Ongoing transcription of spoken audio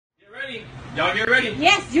ready. Y'all get ready?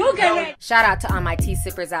 Yes, you get ready. Shout out to all my tea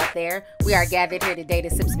sippers out there. We are gathered here today to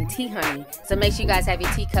sip some tea, honey. So make sure you guys have your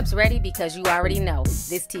teacups ready because you already know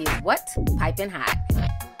this tea is what? Piping hot.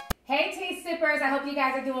 Hey tea sippers, I hope you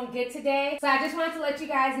guys are doing good today. So I just wanted to let you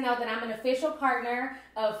guys know that I'm an official partner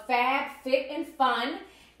of FABFITFUN.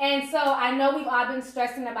 And so I know we've all been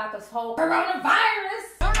stressing about this whole coronavirus.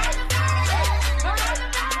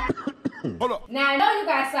 Hold up. Now I know you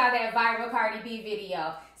guys saw that viral Cardi B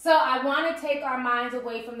video. So I want to take our minds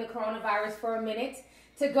away from the coronavirus for a minute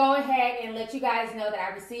to go ahead and let you guys know that I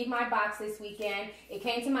received my box this weekend. It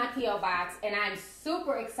came to my P.O. box and I'm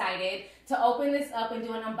super excited to open this up and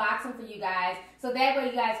do an unboxing for you guys. So that way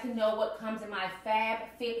you guys can know what comes in my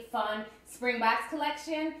FABFITFUN Spring Box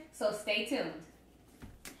collection. So stay tuned.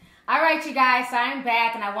 Alright you guys, so I'm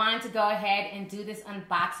back and I wanted to go ahead and do this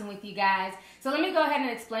unboxing with you guys. So let me go ahead and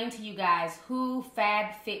explain to you guys who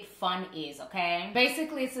FABFITFUN is, okay?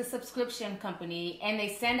 Basically it's a subscription company and they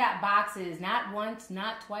send out boxes not once,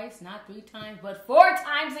 not twice, not 3 times, but 4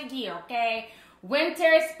 times a year, okay?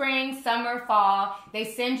 Winter, spring, summer, fall, they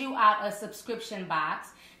send you out a subscription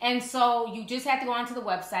box. And so you just have to go onto the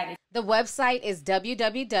website. The website is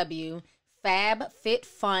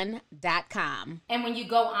www.FABFITFUN.com. And when you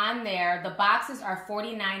go on there, the boxes are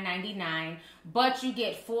 $49.99, but you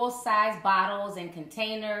get full-size bottles and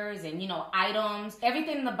containers and, you know, items.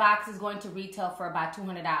 Everything in the box is going to retail for about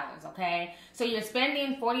 $200, okay? So you're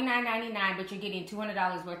spending $49.99, but you're getting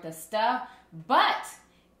 $200 worth of stuff. But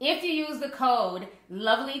if you use the code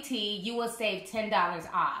LovelyT, you will save $10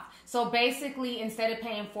 off. So basically, instead of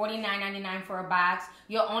paying $49.99 for a box,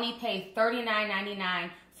 you'll only pay $39.99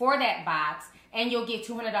 for that box, and you'll get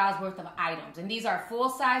 $200 worth of items. And these are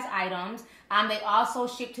full-size items. They also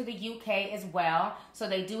ship to the UK as well, so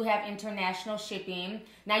they do have international shipping.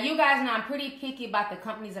 Now, you guys know I'm pretty picky about the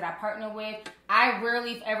companies that I partner with. I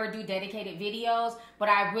rarely, if ever, do dedicated videos, but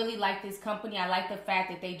I really like this company. I like the fact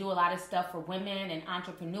that they do a lot of stuff for women and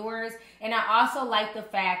entrepreneurs, and I also like the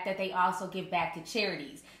fact that they also give back to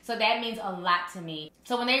charities. So that means a lot to me.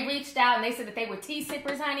 So when they reached out and they said that they were tea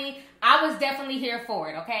sippers, honey, I was definitely here for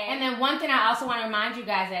it, okay? And then one thing I also want to remind you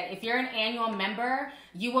guys that if you're an annual member,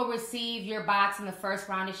 you will receive your box in the first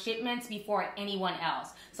round of shipments before anyone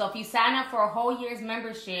else. So if you sign up for a whole year's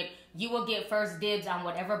membership, you will get first dibs on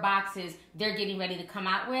whatever boxes they're getting ready to come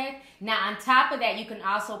out with. Now, on top of that, you can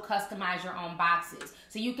also customize your own boxes.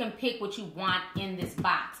 So you can pick what you want in this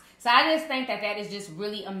box. So I just think that that is just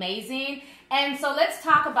really amazing. And so let's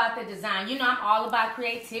talk about the design. You know, I'm all about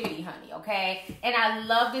creativity, honey, okay? And I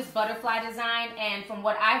love this butterfly design. And from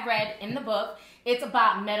what I've read in the book, it's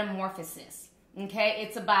about metamorphosis. Okay,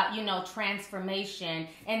 it's about, you know, transformation,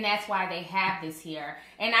 and that's why they have this here.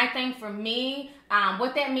 And I think for me,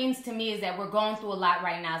 what that means to me is that we're going through a lot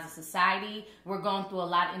right now as a society. We're going through a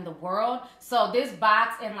lot in the world. So this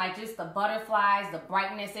box and like just the butterflies, the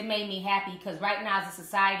brightness, it made me happy because right now as a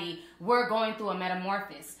society, we're going through a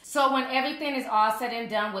metamorphosis. So when everything is all said and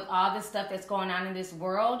done with all the stuff that's going on in this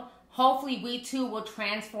world, hopefully we too will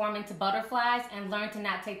transform into butterflies and learn to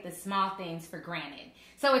not take the small things for granted.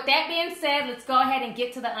 So with that being said, let's go ahead and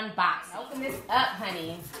get to the unboxing. Open this up,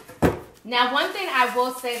 honey. Now, one thing I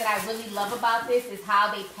will say that I really love about this is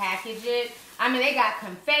how they package it. I mean, they got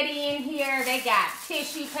confetti in here. They got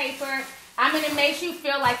tissue paper. I mean, it makes you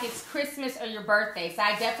feel like it's Christmas or your birthday. So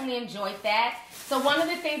I definitely enjoyed that. So one of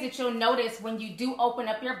the things that you'll notice when you do open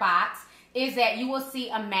up your box is that you will see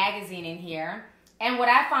a magazine in here. And what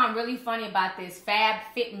I found really funny about this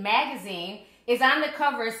FabFit magazine is on the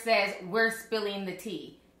cover it says, "We're spilling the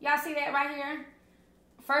tea." Y'all see that right here?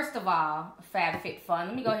 First of all, FABFITFUN,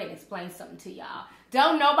 let me go ahead and explain something to y'all.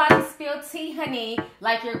 Don't nobody spill tea, honey,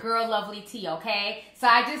 like your girl Lovelyti, okay? So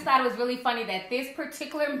I just thought it was really funny that this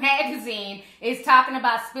particular magazine is talking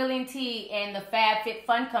about spilling tea, and the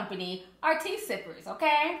FABFITFUN company are tea sippers,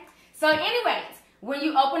 okay? So anyways, when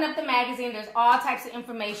you open up the magazine, there's all types of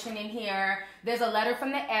information in here. There's a letter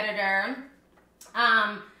from the editor.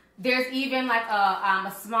 There's even like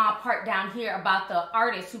a small part down here about the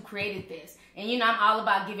artist who created this. And you know, I'm all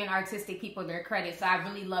about giving artistic people their credit, so I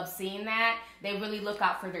really love seeing that. They really look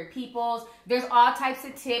out for their peoples. There's all types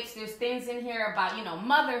of tips. There's things in here about, you know,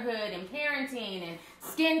 motherhood and parenting and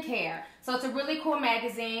skincare. So it's a really cool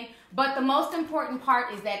magazine. But the most important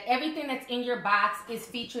part is that everything that's in your box is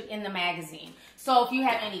featured in the magazine. So if you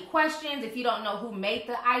have any questions, if you don't know who made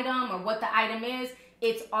the item or what the item is,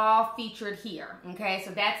 it's all featured here, okay? So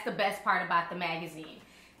that's the best part about the magazine.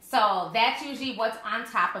 So that's usually what's on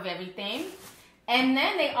top of everything. And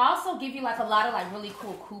then they also give you like a lot of like really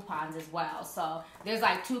cool coupons as well. So there's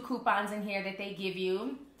like 2 coupons in here that they give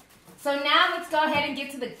you. So now let's go ahead and get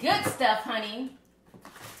to the good stuff, honey.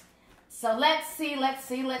 So let's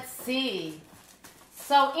see.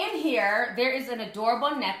 So in here, there is an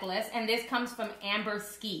adorable necklace, and this comes from Amber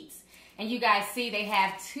Skeets. And you guys see they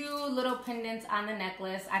have 2 little pendants on the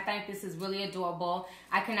necklace. I think this is really adorable.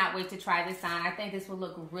 I cannot wait to try this on. I think this will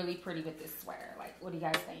look really pretty with this sweater. Like, what do you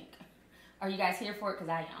guys think? Are you guys here for it? Because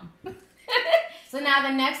I am. So now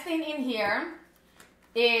the next thing in here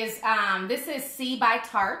is, this is C by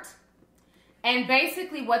Tarte. And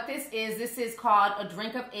basically what this is called a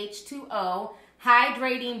drink of H2O,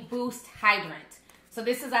 Hydrating Boost Hydrant. So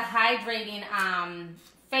this is a hydrating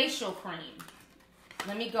facial cream.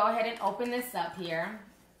 Let me go ahead and open this up here.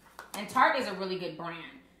 And Tarte is a really good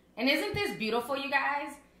brand. And isn't this beautiful, you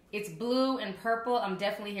guys? It's blue and purple. I'm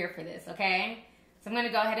definitely here for this, okay? So I'm going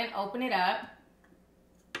to go ahead and open it up.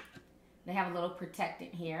 They have a little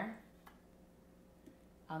protectant here.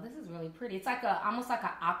 Oh, this is really pretty. It's like almost like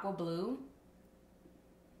an aqua blue.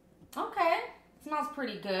 Okay, smells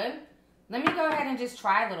pretty good. Let me go ahead and just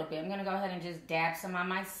try a little bit. I'm going to go ahead and just dab some on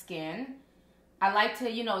my skin. I like to,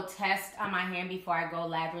 you know, test on my hand before I go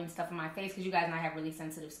lathering stuff on my face because you guys know I have really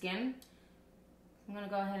sensitive skin. I'm going to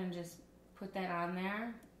go ahead and just put that on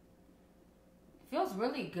there. It feels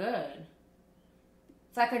really good.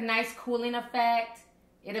 It's like a nice cooling effect.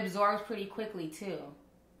 It absorbs pretty quickly too.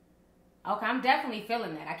 Okay, I'm definitely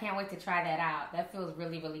feeling that. I can't wait to try that out. That feels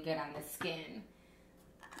really, really good on the skin.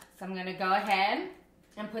 So I'm going to go ahead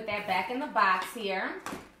and put that back in the box here.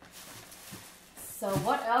 So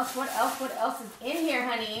what else is in here,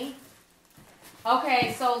 honey?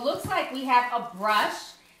 Okay, so it looks like we have a brush.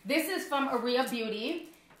 This is from Area Beauty.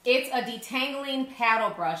 It's a detangling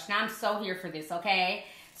paddle brush. Now I'm so here for this, okay?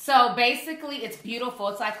 So basically it's beautiful.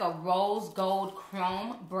 It's like a rose gold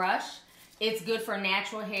chrome brush. It's good for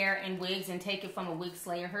natural hair and wigs, and take it from a wig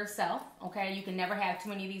slayer herself, okay? You can never have too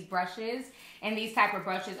many of these brushes. And these type of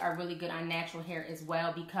brushes are really good on natural hair as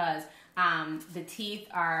well because the teeth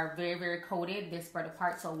are very, very coated. They're spread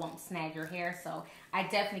apart so it won't snag your hair. So I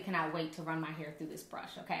definitely cannot wait to run my hair through this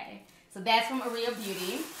brush, okay? So that's from Area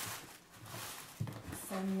Beauty.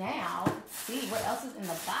 So now, let's see, what else is in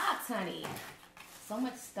the box, honey? So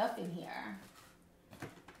much stuff in here.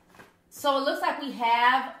 So it looks like we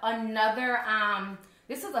have another,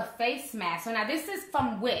 this is a face mask. So now this is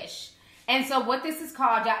from Wish. And so what this is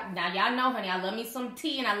called, now y'all know, honey, I love me some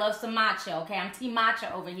tea and I love some matcha, okay? I'm tea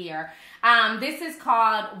matcha over here. This is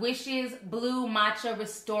called Wish's Blue Matcha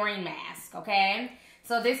Restoring Mask, okay?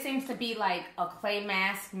 So this seems to be like a clay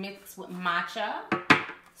mask mixed with matcha.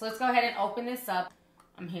 So let's go ahead and open this up.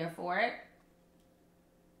 I'm here for it.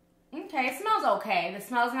 Okay, it smells okay. The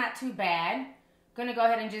smell's not too bad. Gonna go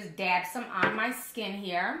ahead and just dab some on my skin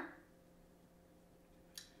here.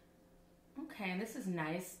 Okay, this is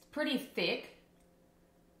nice. Pretty thick.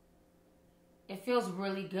 It feels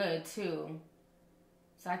really good too.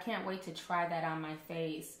 So I can't wait to try that on my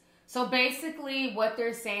face. So basically what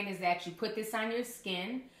they're saying is that you put this on your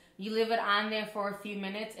skin, you leave it on there for a few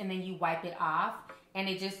minutes, and then you wipe it off, and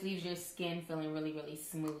it just leaves your skin feeling really, really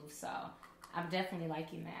smooth. So I'm definitely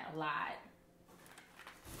liking that a lot.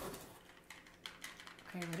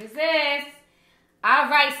 Okay, what is this? All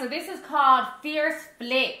right, so this is called Fierce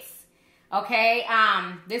Flicks. Okay,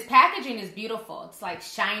 this packaging is beautiful. It's like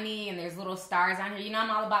shiny and there's little stars on here. You know I'm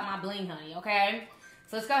all about my bling, honey, okay?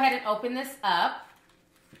 So let's go ahead and open this up.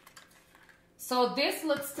 So this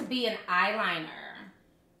looks to be an eyeliner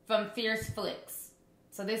from Fierce Flicks.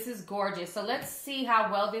 So this is gorgeous. So let's see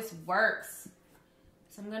how well this works.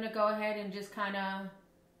 So I'm going to go ahead and just kind of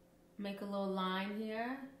make a little line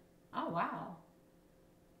here. Oh, wow.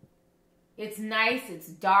 It's nice, it's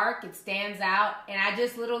dark, it stands out, and I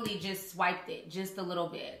just literally just swiped it just a little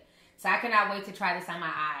bit. So I cannot wait to try this on my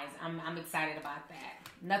eyes. I'm excited about that.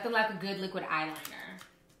 Nothing like a good liquid eyeliner.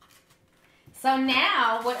 So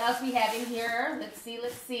now, what else we have in here? Let's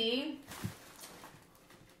see.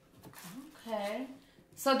 Okay.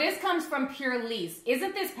 So this comes from Pure Lease.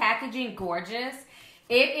 Isn't this packaging gorgeous?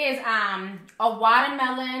 It is a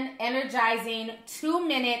watermelon energizing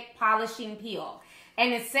 2-minute polishing peel.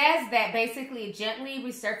 And it says that basically it gently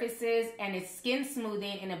resurfaces and it's skin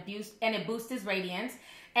smoothing and it boosts radiance.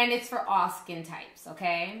 And it's for all skin types,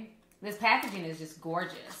 okay? This packaging is just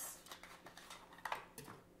gorgeous.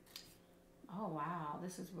 Oh, wow.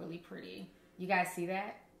 This is really pretty. You guys see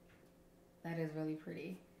that? That is really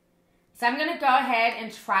pretty. So I'm going to go ahead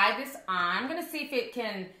and try this on. I'm going to see if it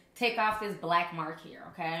can take off this black mark here,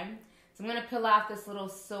 okay? So I'm going to peel off this little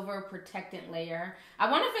silver protectant layer. I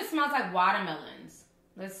wonder if it smells like watermelons.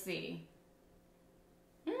 Let's see.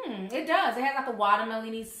 It does. It has like a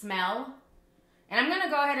watermelon-y smell. And I'm going to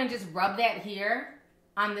go ahead and just rub that here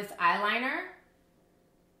on this eyeliner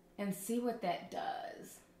and see what that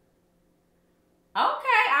does.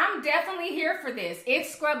 definitely here for this. It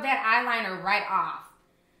scrubbed that eyeliner right off.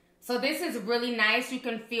 So this is really nice. You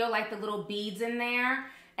can feel like the little beads in there.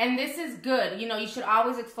 And this is good. You know, you should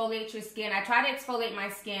always exfoliate your skin. I try to exfoliate my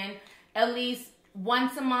skin at least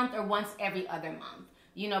once a month or once every other month.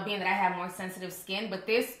 You know, being that I have more sensitive skin. But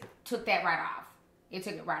this took that right off. It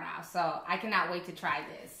took it right off. So I cannot wait to try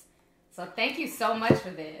this. So thank you so much for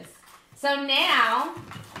this. So now,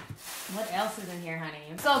 what else is in here,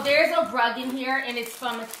 honey? So there's a rug in here, and it's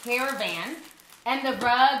from Caravan. And the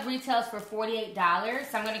rug retails for $48.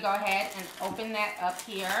 So I'm going to go ahead and open that up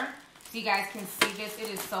here so you guys can see this. It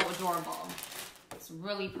is so adorable. It's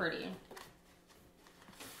really pretty.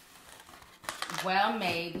 Well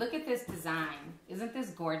made. Look at this design. Isn't this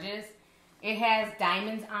gorgeous? It has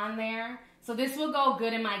diamonds on there. So this will go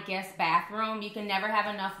good in my guest bathroom. You can never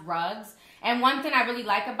have enough rugs. And one thing I really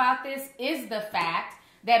like about this is the fact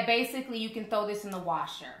that basically you can throw this in the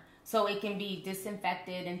washer. So it can be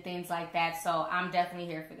disinfected and things like that. So I'm definitely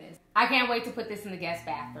here for this. I can't wait to put this in the guest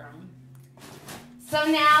bathroom. So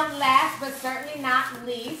now, last but certainly not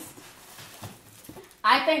least,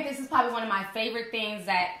 I think this is probably one of my favorite things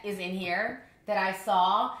that is in here that I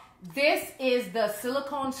saw. This is the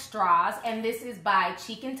silicone straws, and this is by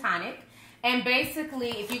Cheek and Tonic. And basically,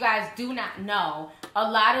 if you guys do not know, a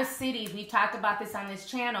lot of cities, we've talked about this on this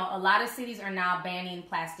channel, a lot of cities are now banning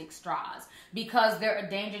plastic straws because they're a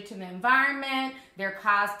danger to the environment, they're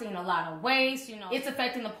causing a lot of waste, you know, it's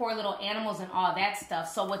affecting the poor little animals and all that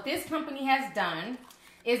stuff. So what this company has done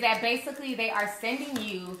is that basically they are sending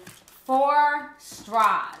you 4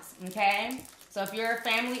 straws, okay? So if you're a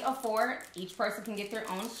family of 4, each person can get their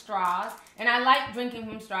own straws. And I like drinking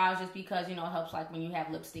from straws just because, you know, it helps like when you have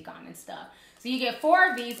lipstick on and stuff. So you get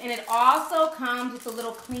 4 of these, and it also comes with a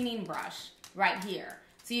little cleaning brush right here.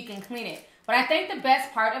 So you can clean it. But I think the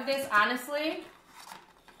best part of this, honestly,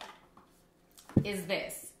 is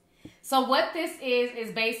this. So what this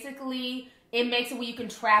is basically, it makes it where you can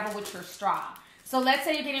travel with your straw. So let's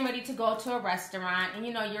say you're getting ready to go to a restaurant and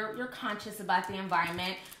you know you're conscious about the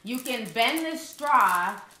environment. You can bend this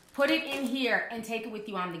straw, put it in here, and take it with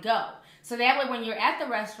you on the go. So that way when you're at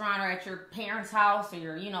the restaurant or at your parents' house or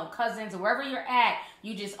your cousins or wherever you're at,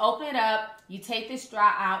 you just open it up, you take this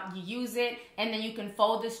straw out, you use it, and then you can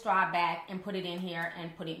fold the straw back and put it in here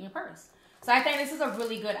and put it in your purse. So I think this is a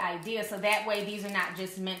really good idea. So that way these are not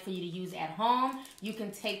just meant for you to use at home. You can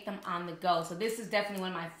take them on the go. So this is definitely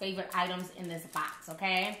one of my favorite items in this box,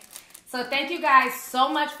 okay? So thank you guys so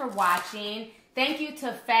much for watching. Thank you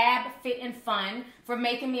to FABFITFUN for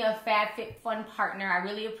making me a FABFITFUN partner. I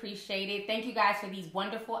really appreciate it. Thank you guys for these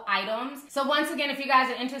wonderful items. So once again, if you guys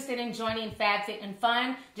are interested in joining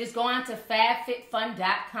FABFITFUN, just go on to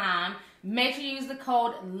FABFITFUN.com. Make sure you use the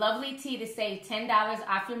code Lovelyti to save $10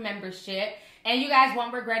 off your membership. And you guys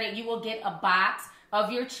won't regret it. You will get a box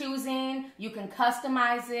of your choosing. You can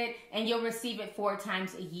customize it, and you'll receive it 4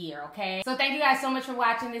 times a year, okay? So thank you guys so much for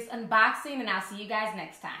watching this unboxing, and I'll see you guys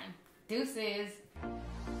next time. Deuces.